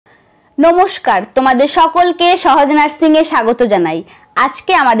নমস্কার, তোমাদের সকলকে সহজ নার্সিং এ স্বাগত জানাই।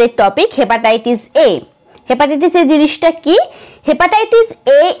 আজকে আমাদের topic hepatitis A. Hepatitis A জিনিসটা কি? Hepatitis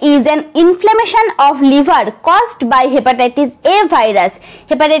A is an inflammation of liver caused by hepatitis A virus.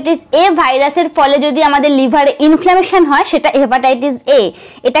 Hepatitis A ভাইরাসের ফলে যদি আমাদের লিভারে ইনফ্লামেশন হয় সেটা হেপাটাইটিস এ।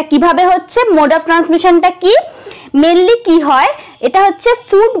 এটা কিভাবে হচ্ছে, মোড অফ ট্রান্সমিশনটা কি, মেনলি কি হয়, এটা হচ্ছে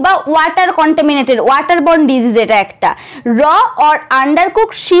ফুড বা water contaminated water borne disease. এটা একটা র or আন্ডারকুক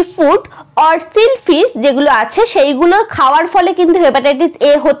sea food or seal fish যেগুলো আছে সেইগুলো খাওয়ার ফলে কিন্তু হেপাটাইটিস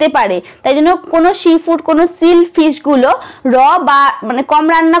এ হতে পারে। তাই জন্য কোনো সি ফুড, কোনো সিল ফিশগুলো র বা মানে কম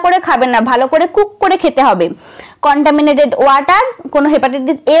রান্না করে খাবে না, ভালো করে কুক করে খেতে হবে। কন্টামিনেটেড ওয়াটার, কোনো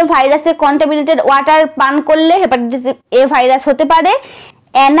হেপাটাইটিস এ ভাইরাসের কন্টামিনেটেড ওয়াটার পান করলে হেপাটাইটিস এ ভাইরাস হতে পারে।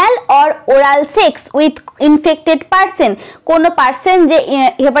 Anal or oral sex with infected person, কোনো পারসন যে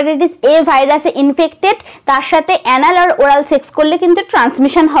হেপাটাইটিস এ ভাইরাসে ইনফেক্টেড তার সাথে অ্যানাল অর ওরাল সেক্স করলে কিন্তু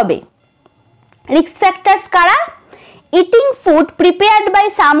ট্রান্সমিশন হবে। রিস্ক ফ্যাক্টরস কারা? eating food prepared by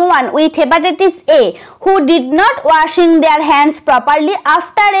someone with hepatitis A who did not washing their hands properly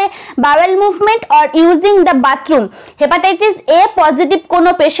after a bowel movement or using the bathroom। Hepatitis A positive কোনো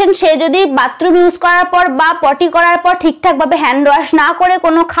patient সে যদি bathroom use করার পর বা পটি করার পর ঠিকঠাকভাবে hand wash না করে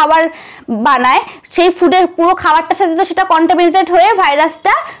কোনো খাবার বানায়, সেই ফুডের পুরো খাবারটার সাথে তো সেটা কন্টামিনেটেড হয়ে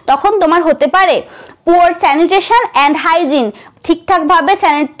ভাইরাসটা তখন তোমার হতে পারে। পুয়ার স্যানিটেশন অ্যান্ড হাইজিন, ঠিকঠাকভাবে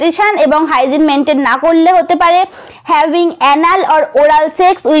স্যানিটেশন এবং হাইজিন মেনটেন না করলে হতে পারে। Having anal or oral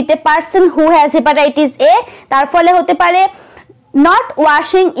sex with a person who has hepatitis A, তার ফলে হতে পারে। Not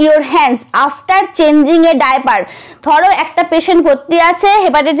washing your hands after changing A diaper, ধরো একটা পেশেন্ট ভর্তি আছে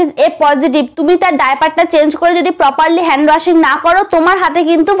হেপাটাইটিস এ পজিটিভ, তুমি তার ডায়পারটা চেঞ্জ করে যদি প্রপারলি হ্যান্ড ওয়াশিং না করো তোমার হাতে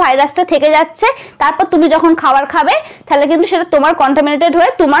কিন্তু ভাইরাসটা থেকে যাচ্ছে, তারপর তুমি যখন খাবার খাবে তাহলে কিন্তু সেটা তোমার কন্টামিনেটেড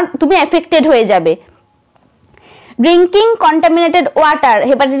হয়ে তুমি এফেক্টেড হয়ে যাবে। Drinking contaminated water,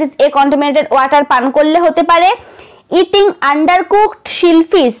 hepatitis A contaminated water পান করলে হতে পারে। Eating undercooked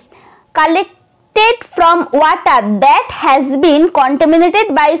শিলফিশ collected from water that has been contaminated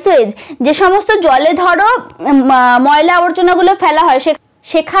by Suez, যে সমস্ত জলে ধরো ময়লা আবর্জনাগুলো ফেলা হয়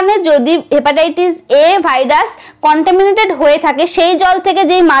সেখানে যদি হেপাটাইটিস এ ভাইরাস কন্টামিনেটেড হয়ে থাকে, সেই জল থেকে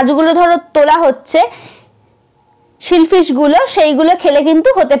যেই মাছগুলো ধরো তোলা হচ্ছে শিলফিশগুলো, সেইগুলো খেলে কিন্তু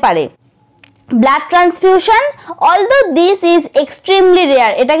হতে পারে। Blood transfusion, although this is extremely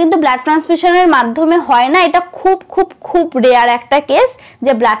rare, এটা কিন্তু ব্লাড ট্রান্সফিউশনের মাধ্যমে হয় না, এটা খুব খুব খুব রেয়ার একটা কেস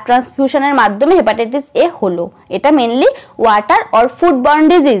যে ব্লাড ট্রান্সফিউশনের মাধ্যমে হেপাটাইটিস এ হলো। এটা mainly water or food borne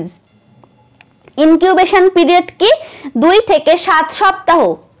disease. Incubation period কি? 2 থেকে 7 সপ্তাহ।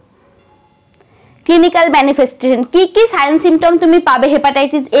 ক্লিনিক্যাল ম্যানিফেস্টেশন, কি কি সাইন সিমটম তুমি পাবে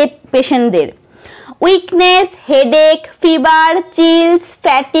হেপাটাইটিস এ পেশেন্টদের? Weakness, headache, fever, chills,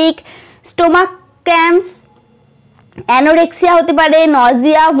 fatigue, stomach cramps, anorexia হতে পারে,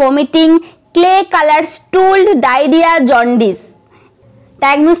 Nazia, vomiting, clay colour স্টুল, diarrhoea, jaundice.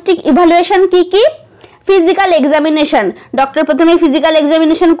 Diagnostic evaluation কি কি? ফিজিক্যাল এক্সামিনেশন, ডক্টর প্রথমে ফিজিক্যাল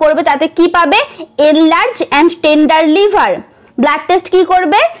এক্সামিনেশন করবে, তাতে কি পাবে? Enlarge and tender liver. Blood test কি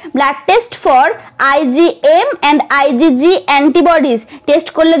করবে? Blood test for IgM and IgG antibodies test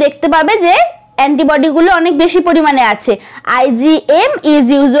করলে দেখতে পাবে যে অ্যান্টিবডিগুলো অনেক বেশি পরিমাণে আছে। IgM is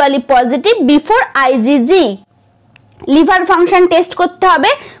usually positive before IgG। Liver function test করতে হবে,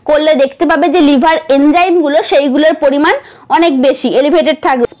 করলে দেখতে পাবে যে লিভার এনজাইমগুলো সেইগুলোর পরিমাণ অনেক বেশি এলিভেটেড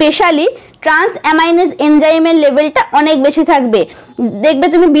থাকবে, স্পেশালি ট্রান্স অ্যামাইনেজ এনজাইমের লেভেলটা অনেক বেশি থাকবে। দেখবে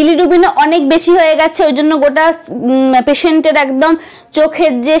তুমি বিলিরুবিনও অনেক বেশি হয়ে গেছে, ওই জন্য গোটা পেশেন্টের একদম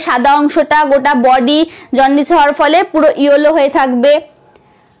চোখের যে সাদা অংশটা, গোটা বডি জন্ডিস হওয়ার ফলে পুরো ইয়েলো হয়ে থাকবে।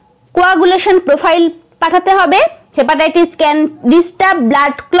 কোয়াগুলেশন প্রোফাইল পাঠাতে হবে। Hepatitis can disturb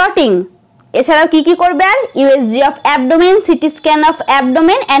blood clotting. এছাড়াও কি কি করবে? আর USG of abdomen, CT scan of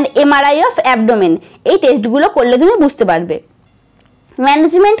abdomen and MRI of abdomen, এই টেস্টগুলো করলে তুমি বুঝতে পারবে।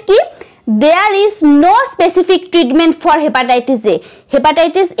 ম্যানেজমেন্ট কি? There is no specific treatment for hepatitis A.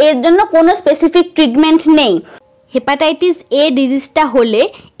 Hepatitis এর জন্য কোনো স্পেসিফিক ট্রিটমেন্ট নেই। হেপাটাইটিস এ ডিজিজটা হলে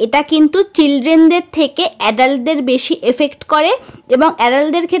এটা কিন্তু চিলড্রেনদের থেকে অ্যাডাল্টদের বেশি এফেক্ট করে এবং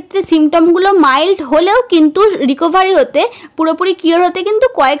অ্যাডাল্টদের ক্ষেত্রে সিমটমগুলো মাইল্ড হলেও কিন্তু রিকভারি হতে, পুরোপুরি কিওর হতে কিন্তু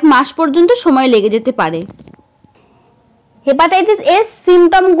কয়েক মাস পর্যন্ত সময় লেগে যেতে পারে। হেপাটাইটিস এর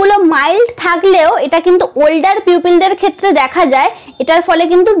সিমটমগুলো মাইল্ড থাকলেও এটা কিন্তু ওল্ডার পিপলদের ক্ষেত্রে দেখা যায়, এটার ফলে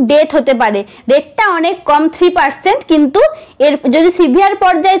কিন্তু ডেথ হতে পারে। রেটটা অনেক কম, 3%, কিন্তু এর যদি সিভিয়ার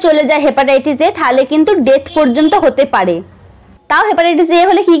পর্যায়ে চলে যায় হেপাটাইটিস এ তাহলে কিন্তু ডেথ পর্যন্ত হতে পারে। তাও হেপাটাইটিস এ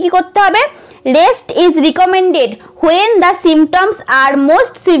হলে কি কি করতে হবে? Rest is recommended when the symptoms R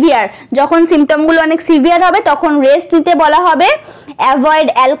most severe, যখন সিমটমগুলো অনেক সিভিয়ার হবে তখন রেস্ট নিতে বলা হবে। অ্যাভয়েড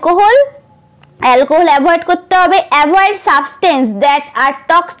অ্যালকোহল, অ্যালকোহল অ্যাভয়েড করতে হবে। Avoid substance that R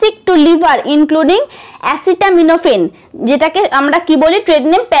toxic two liver including acetaminophen, যেটাকে আমরা কি বলি ট্রেড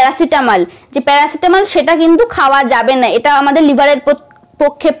নেম প্যারাসিটামল, যে প্যারাসিটামল সেটা কিন্তু খাওয়া যাবে না, এটা আমাদের লিভারের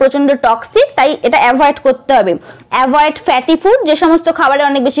পক্ষে প্রচন্ড টক্সিক, তাই এটা অ্যাভয়েড করতে হবে। অ্যাভয়েড ফ্যাটি ফুড, যে সমস্ত খাবারে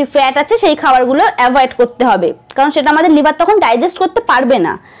অনেক বেশি ফ্যাট আছে সেই খাবারগুলো অ্যাভয়েড করতে হবে, কারণ সেটা আমাদের লিভার তখন ডাইজেস্ট করতে পারবে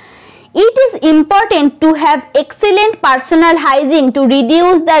না। It is important to have excellent personal hygiene to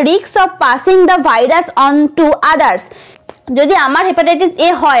reduce the risk of passing the virus on to others. যদি আমার হেপাটাইটিস এ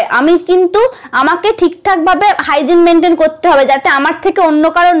হয়, আমি কিন্তু আমাকে ঠিকঠাকভাবে হাইজিন মেনটেন করতে হবে যাতে আমার থেকে অন্য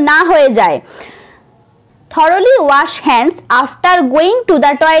কারো না হয়ে যায়। Thoroughly wash hands after going to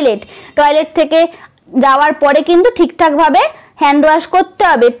the toilet. Toilet থেকে যাওয়ার পরে কিন্তু ঠিকঠাকভাবে হ্যান্ড ওয়াশ করতে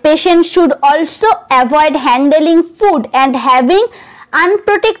হবে। Patient should also avoid handling food and having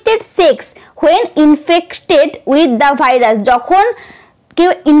unprotected sex when infected with the virus. যখন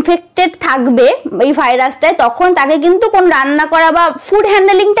কেউ ইনফেক্টেড থাকবে এই ভাইরাসটায় তখন তাকে কিন্তু কোন রান্না করা বা ফুড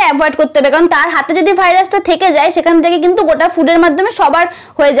হ্যান্ডেলিংটা অ্যাভয়েড করতে হবে, কারণ তার হাতে যদি ভাইরাসটা থেকে যায় সেখান থেকে কিন্তু গোটা ফুডের মাধ্যমে সবার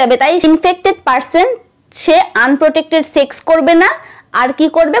হয়ে যাবে। তাই ইনফেক্টেড পারসন সে আনপ্রোটেক্টেড সেক্স করবে না, আর কি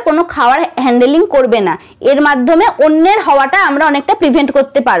করবে, কোনো খাওয়ার হ্যান্ডেলিং করবে না। এর মাধ্যমে অন্যের হওয়াটা আমরা অনেকটা প্রিভেন্ট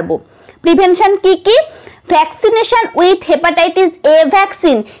করতে পারবো। প্রিভেনশন কি কি? Vaccination with hepatitis A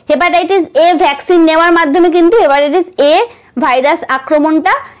vaccine. Hepatitis A vaccine নেওয়ার মাধ্যমে কিন্তু হেপাটাইটিস এ ভাইরাস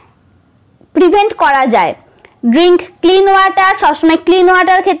আক্রমণটা প্রিভেন্ট করা যায়। ড্রিঙ্ক ক্লিন ওয়াটার, সবসময় ক্লিন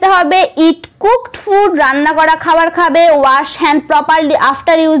ওয়াটার খেতে হবে। ইট কুকড ফুড, রান্না করা খাবার খাবে। Wash hand properly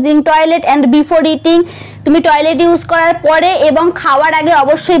after using toilet and before eating. তুমি টয়লেট ইউজ করার পরে এবং খাওয়ার আগে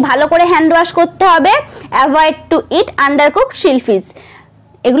অবশ্যই ভালো করে হ্যান্ড ওয়াশ করতে হবে। অ্যাভয়েড টু ইট আন্ডার কুকড শিলফিশ,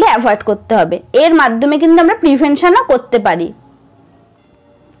 এগুলো অ্যাভয়েড করতে হবে। এর মাধ্যমে কিন্তু আমরা প্রিভেনশনও করতে পারি।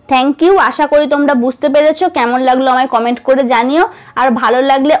 থ্যাংক ইউ, আশা করি তোমরা বুঝতে পেরেছো। কেমন লাগলো আমায় কমেন্ট করে জানিও, আর ভালো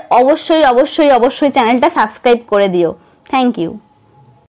লাগলে অবশ্যই অবশ্যই অবশ্যই চ্যানেলটা সাবস্ক্রাইব করে দিও। Thank you.